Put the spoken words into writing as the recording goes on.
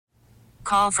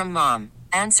Call from mom.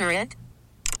 Answer it.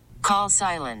 Call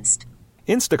silenced.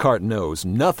 Instacart knows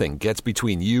nothing gets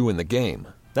between you and the game.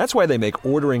 That's why they make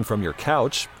ordering from your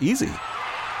couch easy.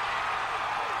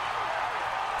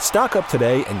 Stock up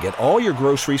today and get all your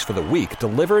groceries for the week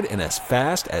delivered in as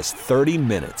fast as 30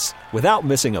 minutes without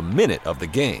missing a minute of the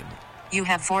game. You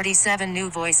have 47 new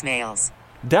voicemails.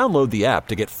 Download the app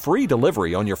to get free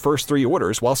delivery on your first 3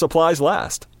 orders while supplies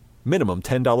last. Minimum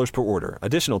 $10 per order.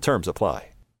 Additional terms apply.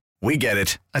 We get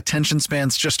it. Attention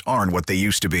spans just aren't what they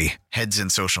used to be. Heads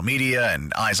in social media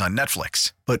and eyes on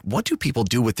Netflix. But what do people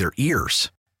do with their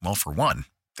ears? Well, for one,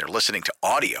 they're listening to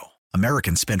audio.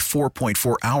 Americans spend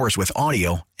 4.4 hours with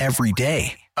audio every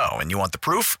day. Oh, and you want the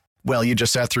proof? Well, you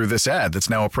just sat through this ad that's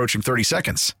now approaching 30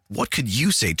 seconds. What could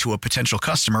you say to a potential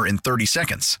customer in 30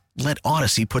 seconds? Let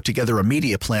Odyssey put together a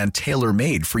media plan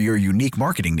tailor-made for your unique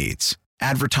marketing needs.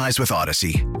 Advertise with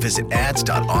Odyssey. Visit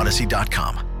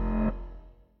ads.odyssey.com.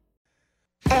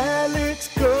 Alex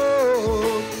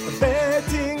Gold, a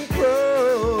betting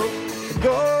pro, the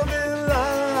golden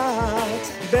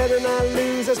locks, better not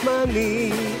lose us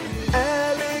money.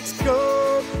 Alex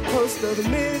Gold, host of the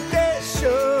midday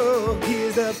show, he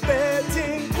is a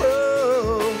betting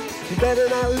pro, you better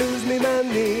not lose me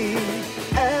money.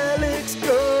 Alex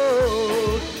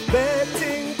Gold,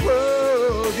 betting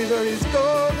pro, these are his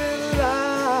golden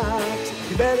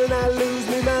locks, you better not lose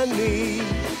me money.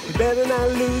 You better not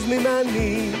lose me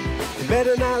money. You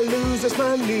better not lose us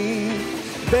money.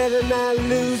 You better not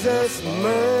lose us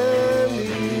money.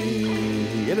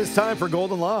 It is time for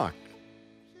Golden Lock.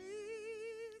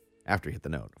 After you hit the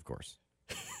note, of course.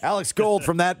 Alex Gold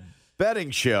from that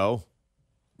betting show.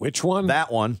 Which one?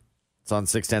 That one. It's on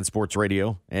 610 Sports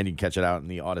Radio, and you can catch it out in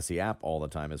the Odyssey app all the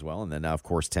time as well. And then, of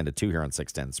course, 10 to 2 here on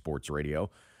 610 Sports Radio.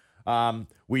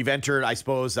 We've entered, I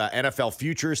suppose, NFL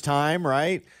futures time,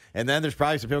 right? And then there's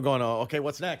probably some people going, "Oh, okay,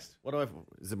 what's next?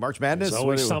 Is it March Madness? There's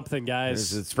always something, guys.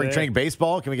 Is it spring training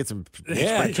baseball? Can we get some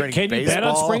spring training baseball? Can you bet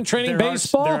on spring training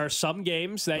baseball? There are some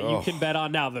games that you can bet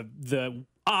on. Now, the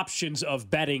options of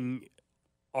betting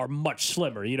are much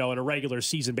slimmer. You know, in a regular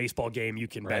season baseball game, you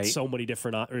can bet so many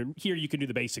different. Here, you can do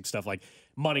the basic stuff like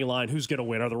money line, who's going to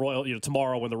win? Are the Royals? You know,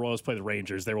 tomorrow when the Royals play the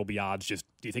Rangers, there will be odds. Just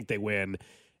do you think they win?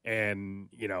 And,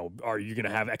 you know, are you going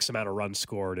to have X amount of runs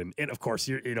scored? And of course,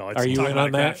 it's are you in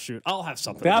on that? Shoot. I'll have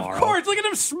something tomorrow. Of course. Look at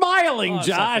him smiling,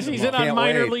 Josh. He's in on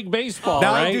minor league baseball,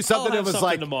 now, right? I do something that was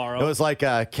like, tomorrow. It was like,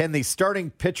 can the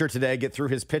starting pitcher today get through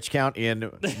his pitch count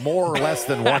in more or less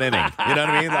than one inning? You know what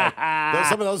I mean? Like,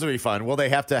 some of those would be fun. Will they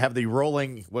have to have the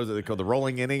rolling, what is it called, the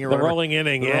rolling inning or whatever? Rolling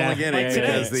inning, rolling inning. Like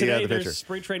today the there's pitcher.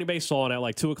 spring training baseball on at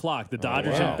like 2 o'clock. The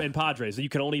Dodgers and Padres. You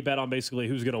can only bet on basically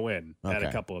who's going to win at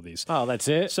a couple of these. Oh, that's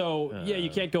it? So, you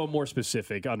can't go more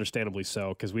specific, understandably so,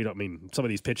 because we don't mean some of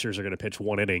these pitchers are going to pitch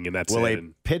one inning and that's Will it. a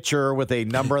pitcher with a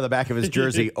number on the back of his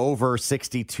jersey over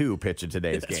 62 pitch in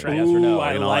today's game? Right. Yes or no?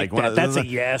 I like that. That's a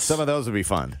yes. Some of those would be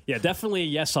fun. Yeah, definitely a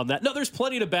yes on that. No, there's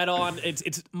plenty to bet on.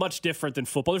 It's much different than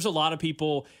football. There's a lot of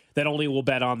people that only will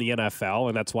bet on the NFL,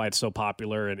 and that's why it's so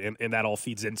popular, and that all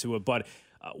feeds into it. But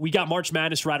we got March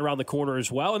Madness right around the corner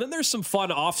as well. And then there's some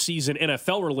fun off-season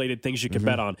NFL-related things you can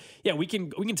bet on. Yeah, we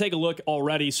can take a look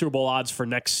already, Super Bowl odds for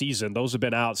next season. Those have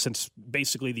been out since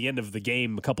basically the end of the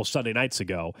game a couple Sunday nights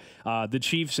ago. The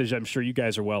Chiefs, as I'm sure you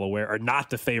guys are well aware, are not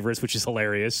the favorites, which is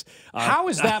hilarious. How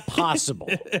is that possible?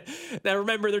 Now,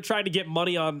 remember, they're trying to get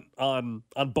money on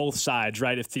both sides,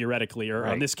 right, if theoretically. Or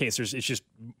in this case, it's just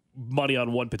money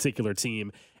on one particular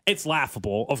team. It's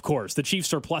laughable, of course. The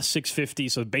Chiefs are plus 650,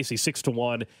 so basically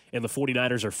 6-1, and the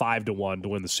 49ers are 5-1 to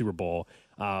win the Super Bowl.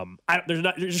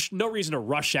 There's just no reason to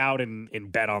rush out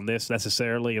and bet on this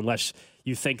necessarily, unless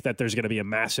you think that there's going to be a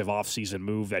massive offseason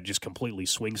move that just completely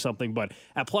swings something. But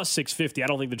at plus 650, I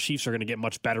don't think the Chiefs are going to get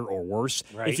much better or worse.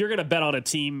 Right. If you're going to bet on a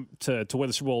team to win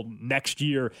the Super Bowl next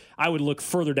year, I would look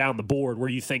further down the board where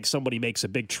you think somebody makes a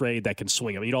big trade that can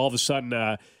swing them. You know, all of a sudden,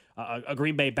 a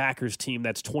Green Bay Packers team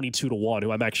that's 22-1,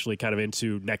 who I'm actually kind of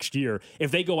into next year, if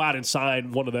they go out and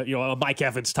sign one of the, a Mike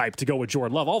Evans type to go with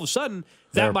Jordan Love, all of a sudden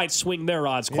that might swing their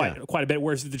odds quite a bit.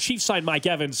 Whereas if the Chiefs sign Mike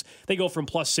Evans, they go from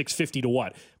plus 650 to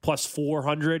what? Plus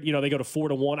 400. They go to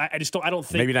 4-1. I don't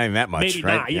think maybe not even that much. Maybe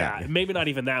right? not. Yeah, maybe not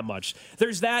even that much.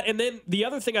 There's that, and then the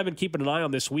other thing I've been keeping an eye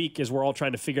on this week is we're all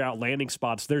trying to figure out landing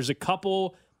spots. There's a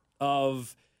couple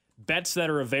of bets that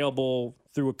are available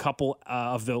through a couple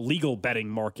of the legal betting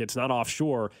markets, not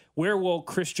offshore. Where will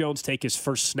Chris Jones take his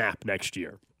first snap next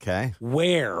year? Okay.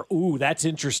 Where? Ooh, that's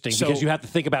interesting because you have to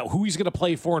think about who he's going to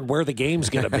play for and where the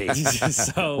game's going to be.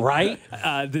 So, right?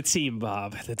 The team,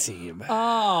 Bob. The team.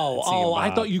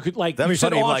 I thought you could That'd you be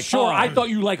said funny, offshore. I thought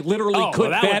you literally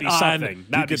could that bet would be on something.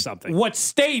 That'd be something. what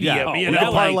stadium. Yeah, you we know,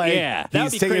 could parlay. yeah.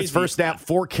 He's taking his first snap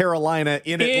for Carolina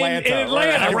in Atlanta. In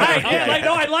Atlanta, right?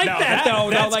 I like that though.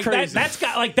 That's crazy. That's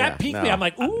got that piqued me. I'm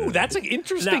like, ooh, that's an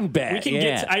interesting bet. We can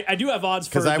get. I do have odds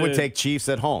for because I would take Chiefs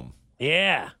at home.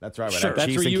 Yeah, that's right. Sure. That's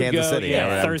Chiefs where in you Kansas City.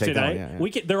 Yeah, Thursday night.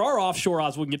 Yeah. There are offshore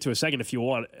odds we can get to a second if you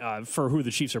want for who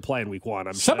the Chiefs are playing week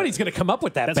 1. Somebody's going to come up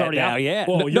with that that's bet already now. out. Yeah,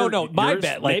 Well, no, my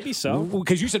bet. Maybe so.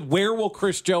 Because you said where will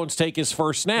Chris Jones take his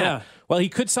first snap? Yeah. Well, he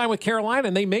could sign with Carolina,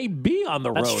 and they may be on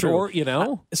the road. True.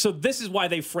 Or so this is why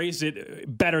they phrased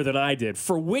it better than I did.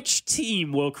 For which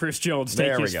team will Chris Jones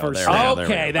take his first snap?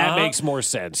 Okay, that makes more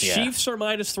sense. Yeah. Chiefs are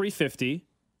minus 350.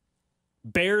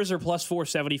 Bears are plus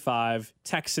 475,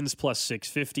 Texans plus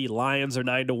 650, Lions are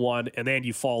 9-1, and then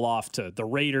you fall off to the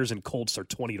Raiders and Colts are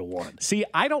 20-1. See,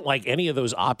 I don't like any of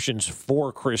those options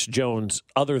for Chris Jones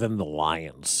other than the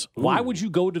Lions. Ooh. Why would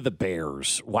you go to the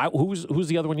Bears? Why? Who's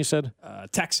the other one you said?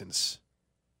 Texans.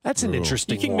 That's an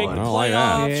interesting one. You can make the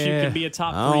playoffs. You can be a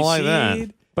top 3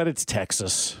 seed. But it's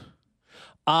Texas.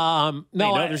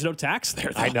 There's no tax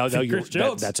there. Though. I know.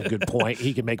 That's a good point.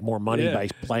 He can make more money by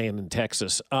playing in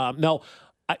Texas. You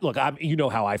know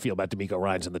how I feel about DeMeco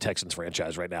Ryans and the Texans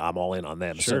franchise right now. I'm all in on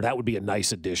them. Sure. So that would be a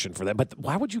nice addition for them. But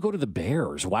why would you go to the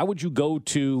Bears? Why would you go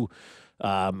to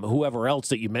whoever else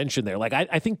that you mentioned there? Like,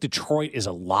 I think Detroit is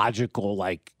a logical,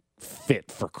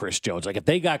 fit for Chris Jones. Like, if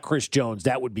they got Chris Jones,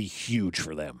 that would be huge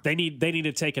for them. They need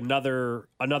to take another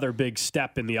big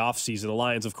step in the offseason. The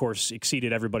Lions, of course,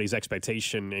 exceeded everybody's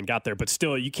expectation and got there, but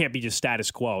still, you can't be just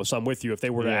status quo. So I'm with you if they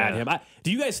were to add him.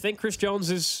 Do you guys think Chris Jones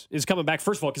is coming back?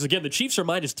 First of all, because again, the Chiefs are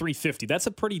minus 350. That's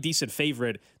a pretty decent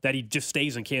favorite that he just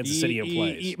stays in Kansas City and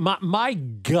plays. My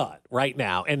gut right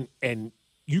now, and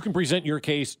you can present your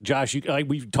case, Josh.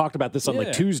 We've talked about this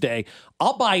on Tuesday.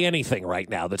 I'll buy anything right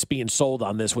now that's being sold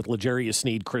on this with L'Jarius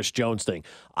Sneed, Chris Jones thing.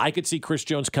 I could see Chris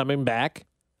Jones coming back.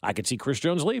 I could see Chris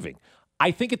Jones leaving.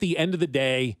 I think at the end of the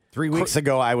day, 3 weeks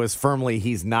ago, I was firmly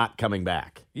he's not coming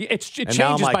back. It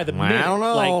changes by the minute. I don't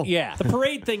know. The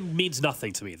parade thing means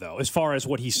nothing to me, though, as far as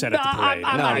what he said at the parade.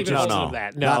 I'm not even holding to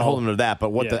that. No. Not holding to that,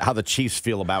 but how the Chiefs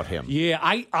feel about him. Yeah,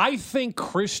 I think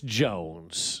Chris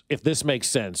Jones, if this makes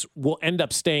sense, will end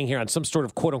up staying here on some sort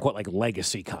of quote-unquote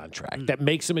legacy contract that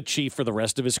makes him a Chief for the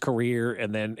rest of his career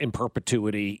and then in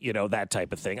perpetuity, that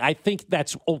type of thing. I think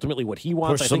that's ultimately what he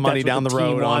wants. Push some money down the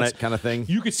road on it kind of thing.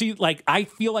 You could see, I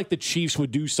feel like the Chiefs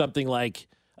would do something like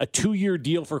a 2-year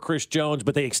deal for Chris Jones,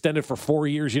 but they extend it for 4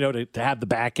 years, to have the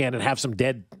back end and have some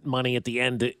dead money at the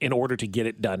end in order to get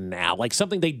it done now. Like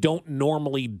something they don't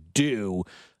normally do,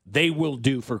 they will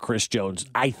do for Chris Jones,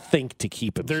 I think, to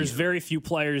keep him There's here. very few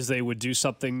players they would do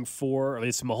something for.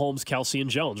 It's Mahomes, Kelsey, and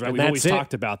Jones, right? And We've always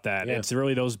talked about that. Yeah. It's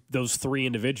really those three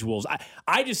individuals.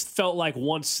 I just felt like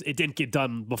once it didn't get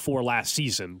done before last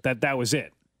season, that was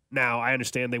it. Now, I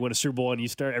understand they win a Super Bowl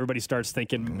and everybody starts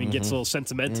thinking and gets a little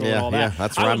sentimental and all that. Yeah,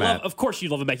 that's where I'm at. Of course,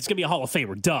 you'd love him back. He's going to be a Hall of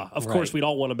Famer. Duh. Of course, we'd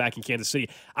all want him back in Kansas City.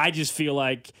 I just feel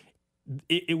like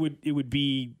it would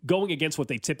be going against what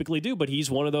they typically do, but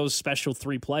he's one of those special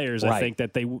 3 players, I think,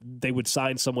 that they would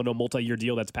sign someone to a multi-year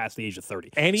deal that's past the age of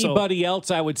 30. Anybody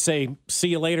else, I would say, see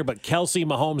you later, but Kelsey,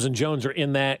 Mahomes, and Jones are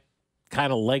in that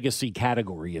kind of legacy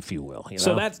category, if you will.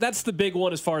 So that's the big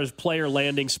one as far as player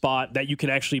landing spot that you can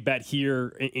actually bet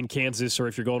here in Kansas, or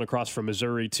if you're going across from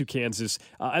Missouri to Kansas.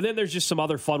 And then there's just some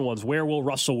other fun ones. Where will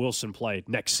Russell Wilson play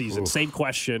next season? Same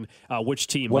question. Which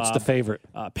team? What's the favorite?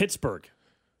 Pittsburgh.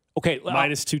 Okay,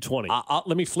 minus 220.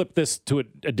 Let me flip this to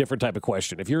a different type of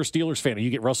question. If you're a Steelers fan and you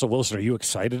get Russell Wilson, are you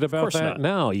excited about course that? not.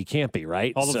 No, you can't be,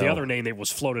 right? Although the other name that was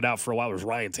floated out for a while was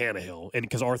Ryan Tannehill, and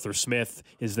because Arthur Smith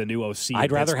is the new OC.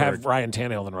 I'd rather have Ryan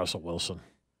Tannehill than Russell Wilson.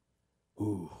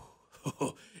 Ooh,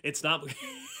 it's not.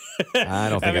 I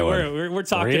don't think I would. We're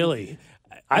talking. Really?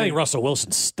 I think Russell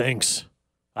Wilson stinks.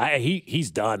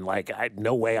 He's done.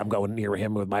 No way I'm going near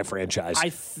him with my franchise.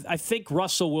 I think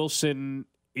Russell Wilson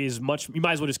is much. You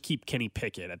might as well just keep Kenny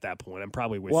Pickett at that point. I'm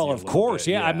probably with you. Well, of course,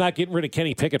 yeah. I'm not getting rid of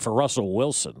Kenny Pickett for Russell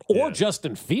Wilson or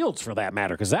Justin Fields for that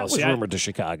matter, because that was rumored to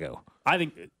Chicago. I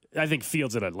think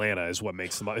Fields in Atlanta is what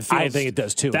makes them. I think it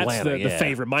does too. That's Atlanta, the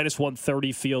favorite. Minus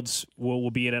 130. Fields will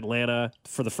be in Atlanta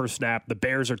for the first snap. The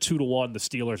Bears are 2-1. The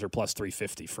Steelers are plus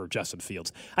 350 for Justin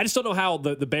Fields. I just don't know how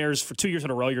the Bears for 2 years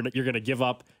in a row you're going to give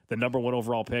up the number 1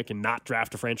 overall pick and not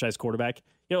draft a franchise quarterback.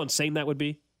 You know how insane that would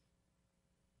be.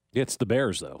 It's the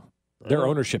Bears, though. Their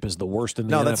ownership is the worst in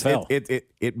the NFL.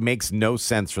 It makes no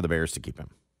sense for the Bears to keep him.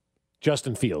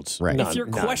 Justin Fields. Right. If you're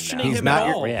questioning he's him not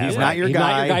at all. He's not your guy. He's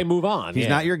not your guy, move on. He's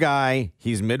not your guy.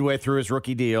 He's midway through his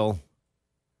rookie deal.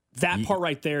 That part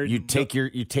right there. You take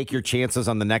your chances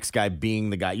on the next guy being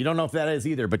the guy. You don't know if that is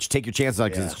either, but you take your chances on it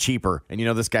because it's cheaper, and you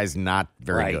know this guy's not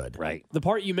very good. Right. The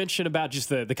part you mentioned about just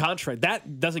the contract,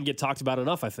 that doesn't get talked about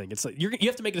enough, I think. It's like you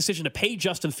have to make a decision to pay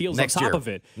Justin Fields next on top year. of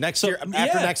it. Next year,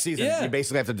 after next season, you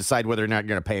basically have to decide whether or not you're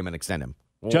going to pay him and extend him.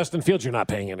 Justin Fields, you're not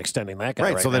paying and extending that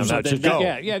guy. Right, so then now. should go.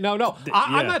 No.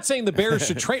 I'm not saying the Bears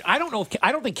should trade. I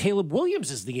don't think Caleb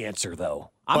Williams is the answer,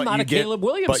 though. I'm not a Caleb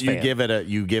Williams fan. But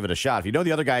you give it a shot. If you know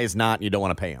the other guy is not, you don't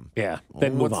want to pay him. Yeah,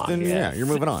 then move on. You're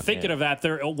moving on. Thinking of that,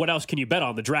 what else can you bet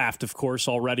on? The draft, of course,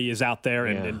 already is out there,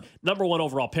 and number one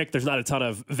overall pick. There's not a ton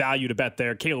of value to bet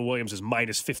there. Caleb Williams is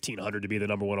minus 1,500 to be the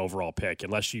number one overall pick,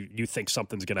 unless you think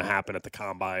something's going to happen at the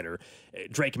combine. Or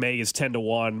Drake May is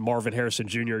 10-1. Marvin Harrison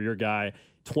Jr., your guy,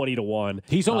 20-1.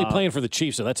 He's only playing for the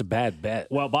Chiefs, so that's a bad bet.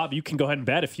 Well, Bob, you can go ahead and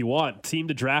bet if you want. Team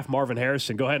to draft Marvin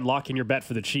Harrison. Go ahead and lock in your bet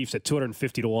for the Chiefs at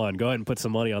 250-1. Go ahead and put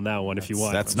some money on that one if you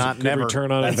want. That's not never.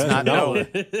 Return on that's investment.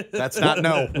 not no. That's not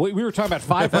no. We were talking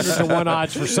about 500-1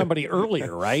 odds for somebody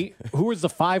earlier, right? Who was the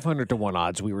 500-1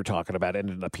 odds we were talking about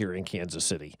ended up here in Kansas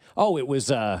City? Oh, it was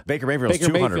Baker Mayfield's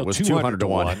 200 was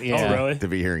 200-1. Yeah. Oh, really? To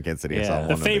be here in Kansas City. Yeah.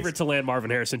 The favorite to land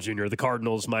Marvin Harrison Jr., the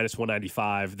Cardinals minus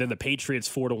 195. Then the Patriots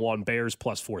 4-1, Bears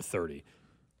plus 430.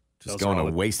 Just going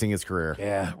to wasting his career.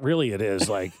 Yeah, really it is.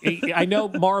 Like I know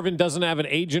Marvin doesn't have an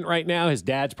agent right now. His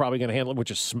dad's probably going to handle it,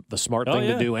 which is the smart thing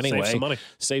to do anyway. Save some money.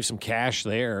 Save some cash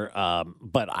there.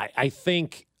 But I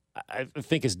think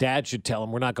his dad should tell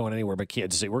him we're not going anywhere but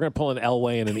Kansas City. We're going to pull an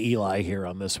Elway and an Eli here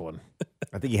on this one.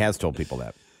 I think he has told people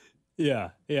that. Yeah.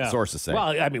 Sources say.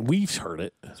 Well, I mean, we've heard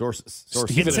it. Sources.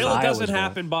 Until it doesn't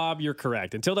happen, Bob, you're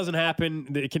correct. Until it doesn't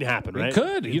happen, it can happen, right? It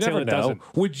could. You Until never it know. doesn't.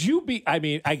 Would you be, I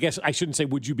mean, I guess I shouldn't say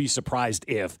would you be surprised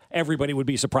if everybody would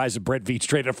be surprised if Brett Veach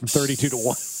traded up from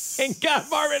 32-1 and got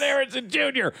Marvin Harrison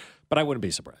Jr., but I wouldn't be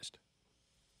surprised.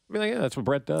 I mean, yeah, that's what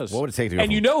Brett does. What would it take to go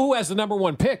And you know who has the number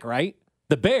one pick, right?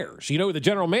 The Bears. You know who the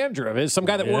general manager of is? Some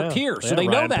guy that worked here, so they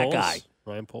know Ryan that Poles. guy.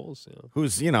 Ryan Poles, yeah.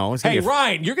 Who's, Hey,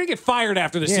 Ryan, you're going to get fired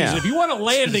after the season. If you want a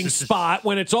landing spot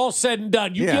when it's all said and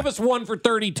done, you give us one for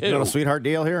 32. You got a sweetheart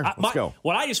deal here? Let's go.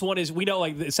 What I just want is, we know,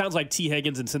 like, it sounds like T.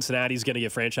 Higgins in Cincinnati is going to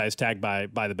get franchise tagged by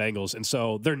the Bengals, and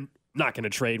so they're not going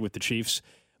to trade with the Chiefs.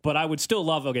 But I would still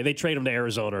love, they trade him to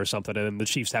Arizona or something, and then the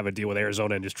Chiefs have a deal with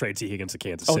Arizona and just trade T. Higgins to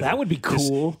Kansas City. Oh, that would be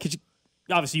cool.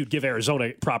 Obviously, you'd give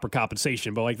Arizona proper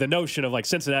compensation, but like the notion of like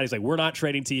Cincinnati's like, we're not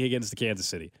trading T. Higgins to Kansas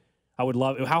City. I would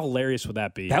love. How hilarious would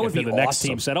that be? That would be the next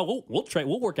team said, "Oh, we'll trade.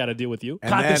 We'll work out a deal with you."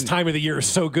 God, this time of the year is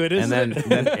so good, isn't it?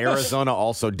 And then Arizona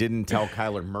also didn't tell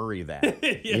Kyler Murray that.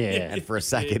 Yeah. And for a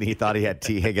second, he thought he had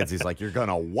T. Higgins. He's like, "You're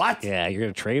gonna what?" Yeah, you're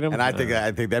gonna trade him. And I think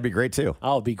that'd be great too.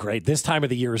 Oh, it'd be great. This time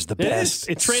of the year is the best.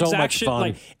 It's so much transaction,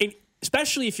 fun.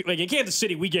 Especially if you in Kansas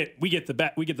City, we get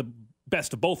the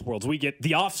best of both worlds. We get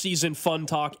the off-season fun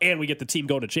talk, and we get the team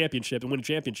going to championship and winning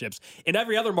championships. In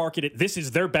every other market, this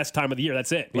is their best time of the year.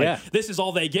 That's it. This is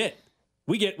all they get.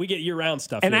 We get year-round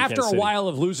stuff. And after a while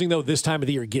of losing, though, this time of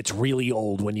the year gets really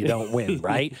old when you don't win,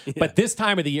 right? But this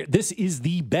time of the year, this is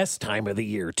the best time of the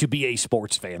year to be a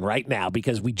sports fan right now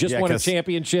because we just won a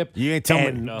championship. You ain't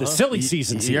telling me the silly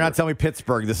season's You're here. not telling me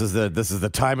Pittsburgh. This is the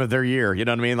time of their year. You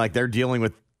know what I mean? Like they're dealing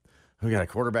with. We got a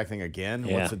quarterback thing again.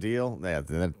 Yeah. What's the deal? Yeah,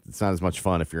 it's not as much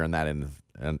fun if you're in that end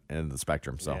of the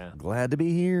spectrum. So glad to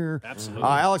be here. Absolutely.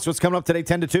 Alex, what's coming up today,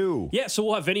 10-2? Yeah, so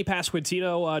we'll have Vinny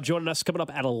Pasquantino joining us coming up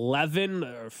at 11.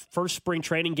 First spring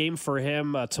training game for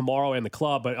him tomorrow in the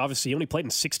club. But obviously, he only played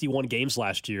in 61 games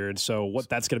last year. And so what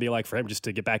that's going to be like for him just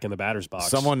to get back in the batter's box.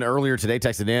 Someone earlier today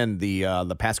texted in the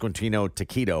Pasquantino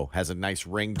Taquito has a nice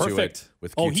ring to it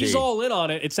with QT. Oh, he's all in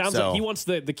on it. It sounds like he wants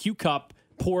the Q Cup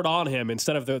poured on him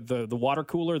instead of the water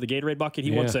cooler, the Gatorade bucket. He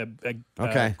wants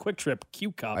a Quick Trip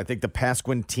Q Cup. I think the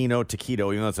Pasquantino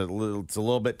Taquito, even though it's a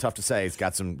little bit tough to say, it's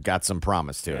got some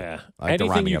promise to it. Like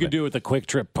anything you could do with the Quick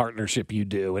Trip partnership, you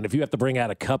do. And if you have to bring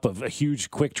out a huge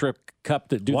Quick Trip cup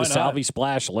to do Salvi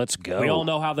Splash, let's go. We all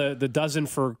know how the dozen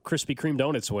for Krispy Kreme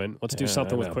donuts win. Let's do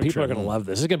something with Quick Trip. People are going to love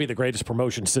this. This is going to be the greatest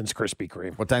promotion since Krispy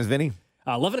Kreme. What time's Vinny?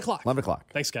 11 o'clock. 11 o'clock.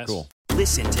 Thanks, guys. Cool.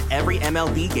 Listen to every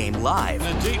MLB game live.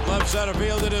 In the deep left center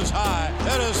field, it is high,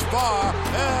 it is far,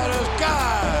 it is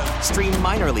gone. Stream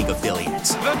minor league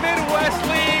affiliates. The Midwest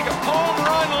League home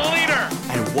run leader.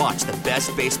 And watch the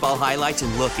best baseball highlights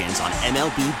and look-ins on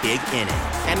MLB Big Inning.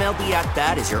 MLB At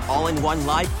Bat is your all-in-one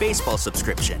live baseball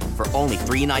subscription for only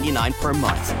 $3.99 per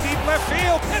month. Deep left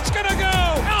field, it's gonna go.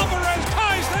 Alvarez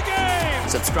ties the game.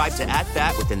 Subscribe to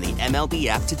 @Bat within the MLB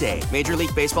app today. Major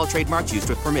League Baseball trademarks used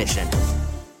with permission.